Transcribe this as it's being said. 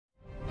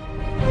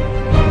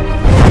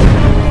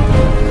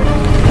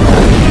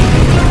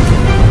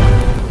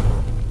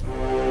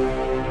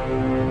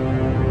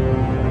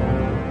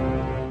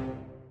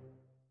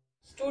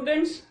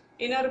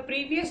In our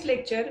previous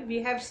lecture, we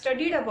have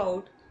studied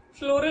about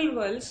floral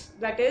whorls,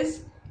 that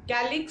is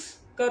calyx,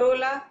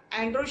 corolla,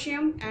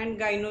 androecium and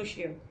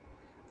gynoecium.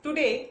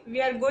 Today,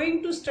 we are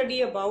going to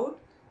study about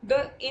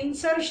the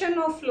insertion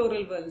of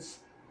floral whorls.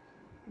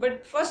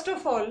 But first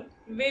of all,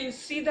 we'll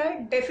see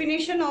the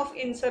definition of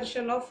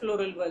insertion of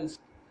floral whorls.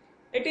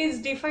 It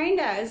is defined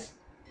as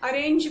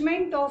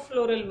arrangement of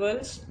floral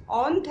whorls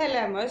on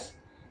thalamus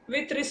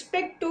with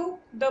respect to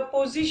the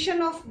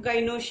position of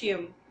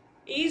gynoecium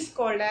is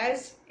called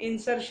as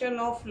insertion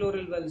of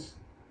floral whorls.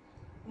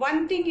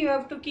 One thing you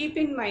have to keep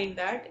in mind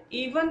that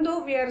even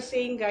though we are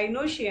saying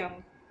gynoecium,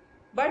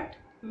 but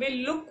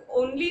we'll look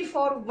only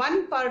for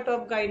one part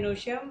of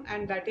gynoecium,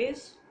 and that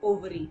is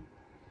ovary.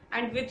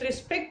 And with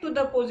respect to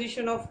the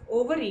position of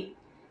ovary,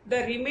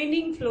 the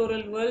remaining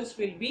floral whorls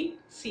will be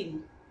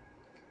seen.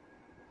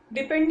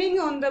 Depending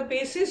on the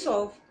basis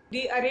of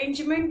the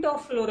arrangement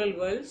of floral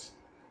whorls,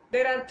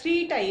 there are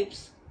three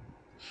types: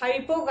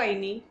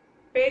 hypogyny,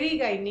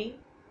 perigyny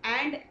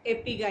and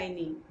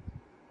epigyny.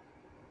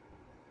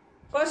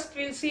 First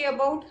we'll see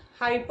about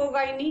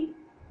hypogyny.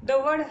 The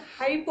word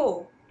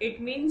hypo, it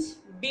means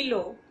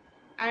below,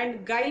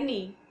 and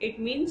gyny, it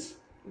means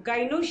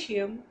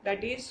gynoecium,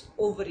 that is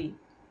ovary.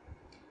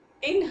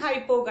 In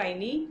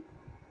hypogyny,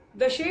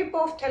 the shape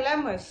of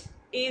thalamus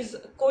is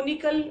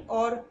conical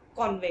or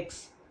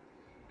convex,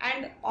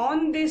 and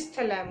on this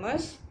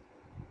thalamus,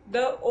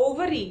 the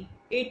ovary,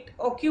 it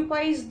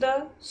occupies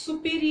the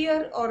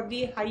superior or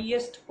the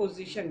highest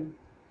position.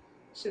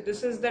 So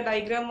this is the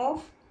diagram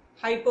of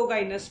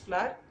hypogynous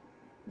flower.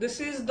 This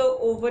is the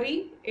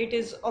ovary, it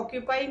is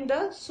occupying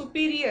the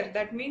superior,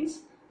 that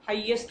means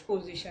highest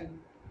position,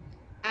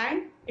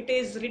 and it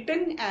is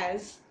written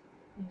as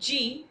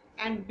G,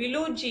 and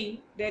below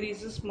G there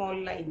is a small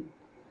line.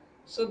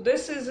 So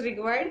this is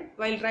required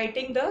while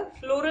writing the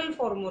floral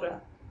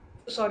formula,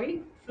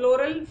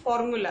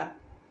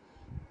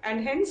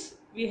 and hence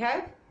we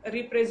have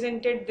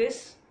represented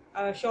this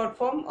short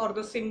form or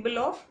the symbol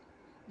of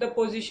the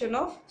position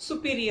of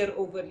superior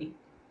ovary.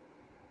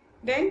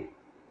 Then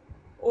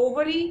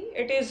ovary,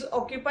 it is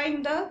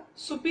occupying the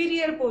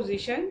superior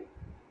position,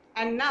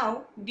 and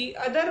now the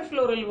other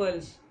floral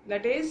whorls,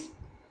 that is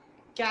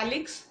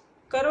calyx,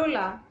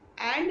 corolla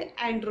and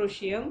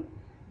androecium,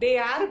 they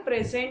are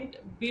present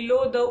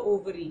below the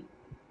ovary.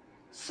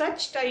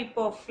 Such type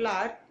of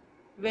flower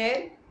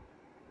where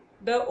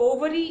the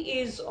ovary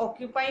is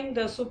occupying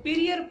the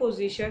superior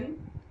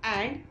position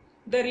and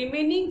the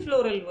remaining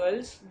floral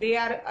whorls, they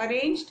are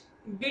arranged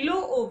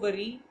below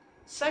ovary,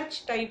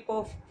 such type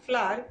of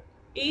flower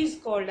is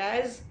called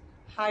as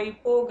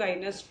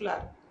hypogynous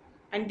flower.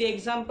 And the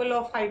example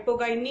of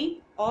hypogyny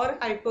or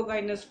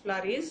hypogynous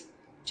flower is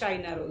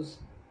China rose.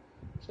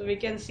 So we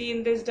can see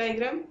in this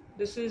diagram,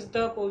 this is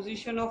the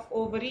position of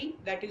ovary,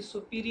 that is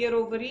superior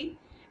ovary,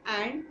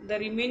 and the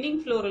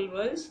remaining floral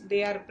whorls,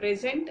 they are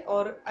present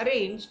or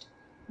arranged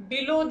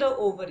below the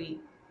ovary.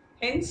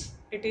 Hence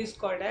it is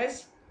called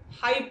as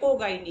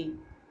hypogyny.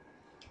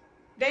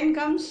 Then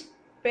comes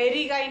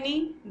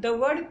perigyny. The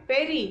word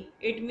peri,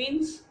 it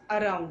means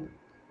around.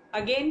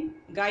 Again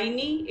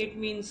gyny, it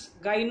means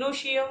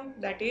gynoecium,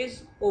 that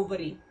is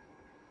ovary.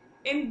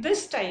 In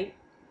this type,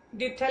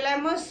 the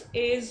thalamus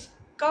is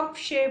cup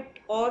shaped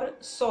or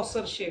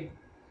saucer shaped.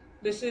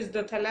 This is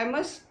the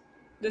thalamus,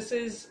 this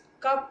is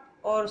cup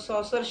or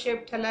saucer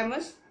shaped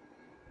thalamus.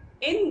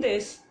 In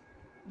this,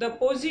 the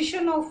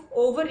position of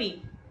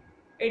ovary,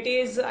 it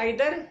is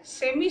either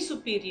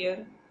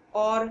semi-superior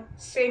or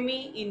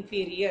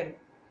semi-inferior.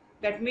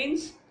 That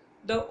means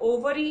the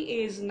ovary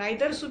is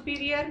neither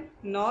superior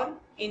nor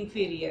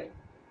inferior,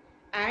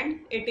 and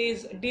it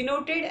is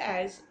denoted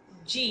as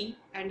G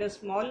and a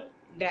small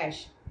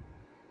dash.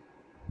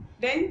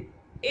 Then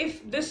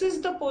if this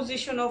is the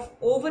position of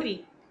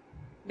ovary,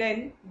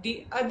 then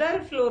the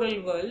other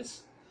floral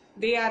whorls,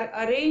 they are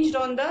arranged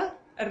on the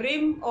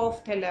rim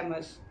of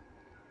thalamus.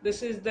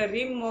 This is the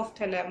rim of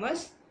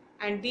thalamus,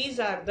 and these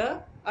are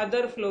the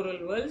other floral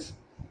whorls,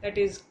 that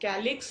is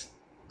calyx,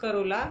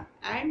 corolla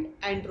and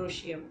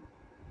androecium.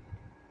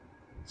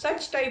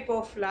 Such type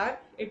of flower,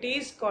 it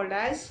is called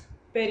as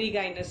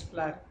perigynous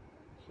flower.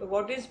 So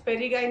what is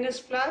perigynous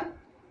flower?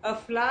 A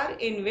flower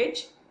in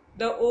which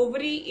the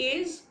ovary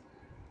is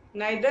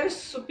neither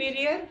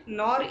superior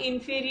nor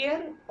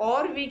inferior,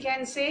 or we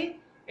can say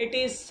it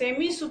is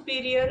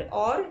semi-superior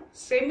or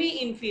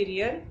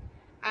semi-inferior,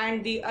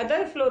 and the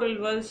other floral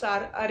whorls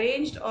are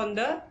arranged on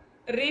the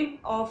rim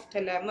of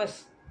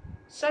thalamus.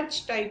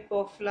 Such type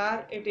of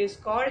flower, it is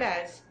called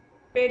as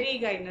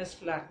perigynous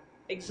flower.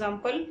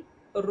 Example,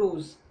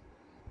 rose.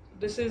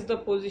 This is the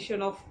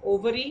position of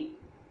ovary,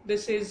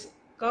 this is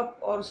cup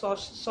or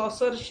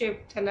saucer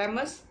shaped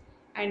thalamus,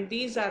 and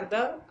these are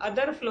the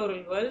other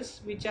floral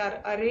whorls which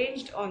are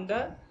arranged on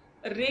the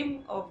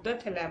rim of the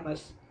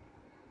thalamus.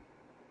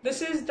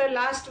 This is the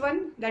last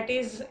one, that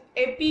is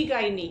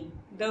epigyny.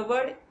 The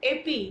word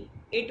epi,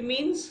 it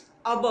means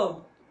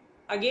above.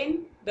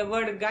 Again the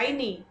word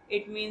gyny,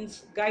 it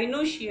means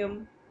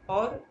gynoecium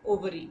or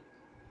ovary.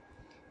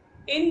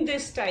 In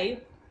this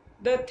type,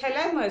 the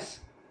thalamus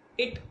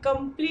it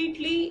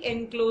completely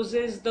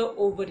encloses the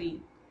ovary.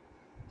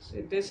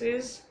 So this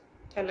is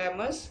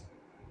thalamus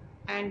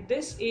and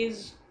this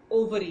is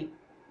ovary.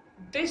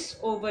 This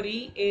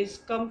ovary is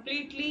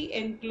completely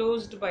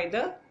enclosed by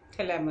the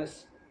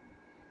thalamus.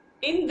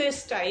 In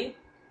this type,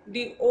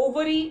 the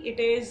ovary, it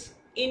is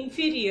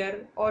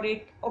inferior or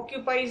it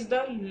occupies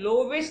the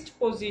lowest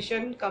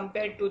position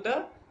compared to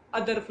the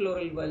other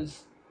floral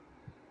whorls.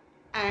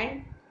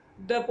 And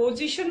the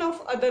position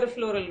of other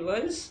floral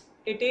whorls,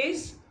 it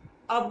is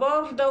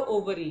above the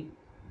ovary.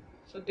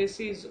 So this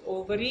is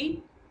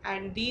ovary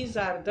and these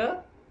are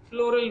the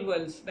floral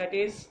whorls, that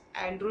is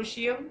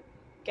androecium,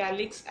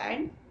 calyx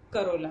and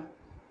corolla.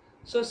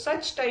 So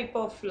such type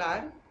of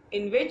flower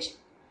in which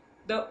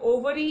the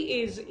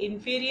ovary is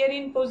inferior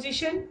in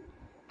position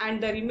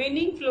and the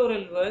remaining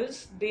floral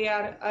whorls, they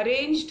are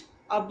arranged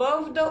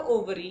above the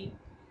ovary,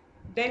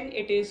 then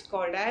it is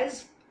called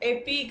as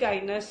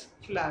epigynous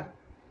flower.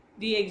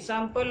 The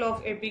example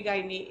of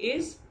epigyny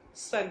is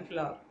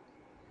sunflower.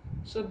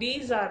 So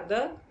these are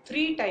the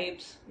three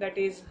types, that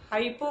is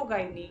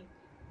hypogyny,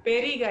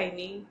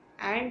 perigyny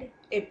and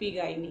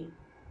epigyny.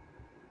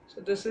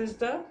 So this is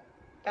the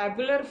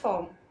tabular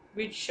form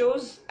which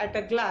shows at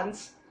a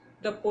glance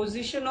the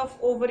position of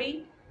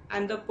ovary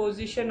and the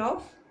position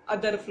of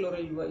other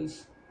floral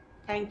whorls.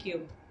 Thank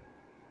you.